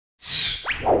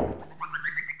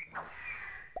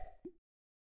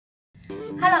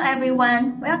Hello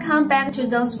everyone, welcome back to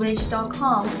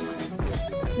Router-Switch.com.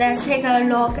 Let's take a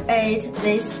look at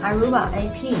this Aruba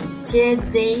AP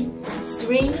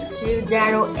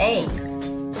JZ320A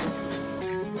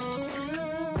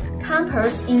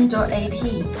Campus Indoor AP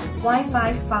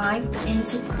Wi-Fi 5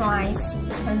 Enterprise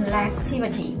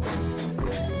Connectivity.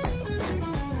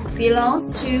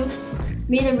 Belongs to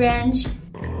mid-range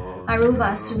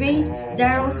Aruba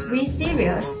 303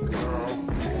 series.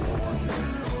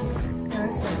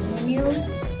 Here's the menu.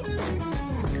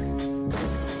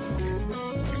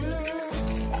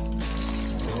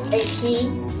 AP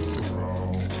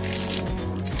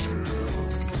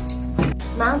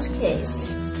mount case,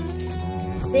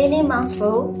 ceiling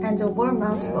mountable and wall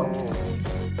mountable.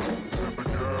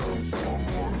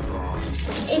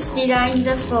 It's designed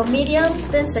for medium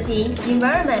density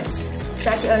environments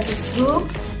such as school,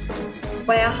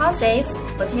 warehouses,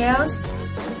 hotels,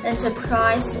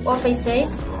 enterprise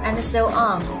offices, and so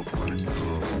on.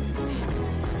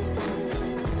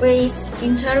 With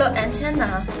internal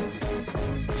antenna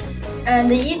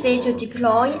and easy to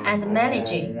deploy and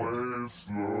manage.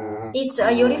 It's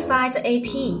a unified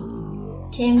AP.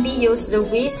 Can be used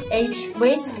with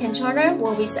controller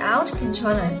or without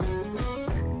controller.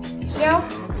 Here,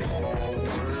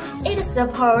 it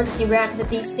supports direct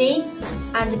DC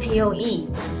and PoE.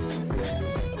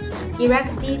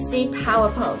 Direct DC power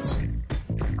port,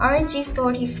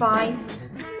 RG45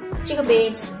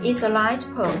 gigabit Ethernet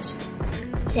port,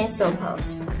 cancel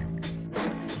port.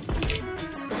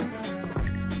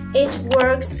 It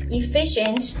works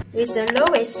efficient with the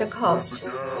lowest cost.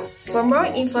 For more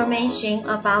information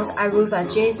about Aruba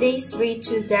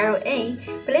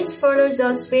JZ320A, please follow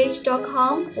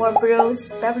Router-Switch.com or browse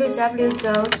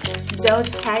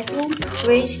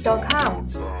www.JZ320A.switch.com.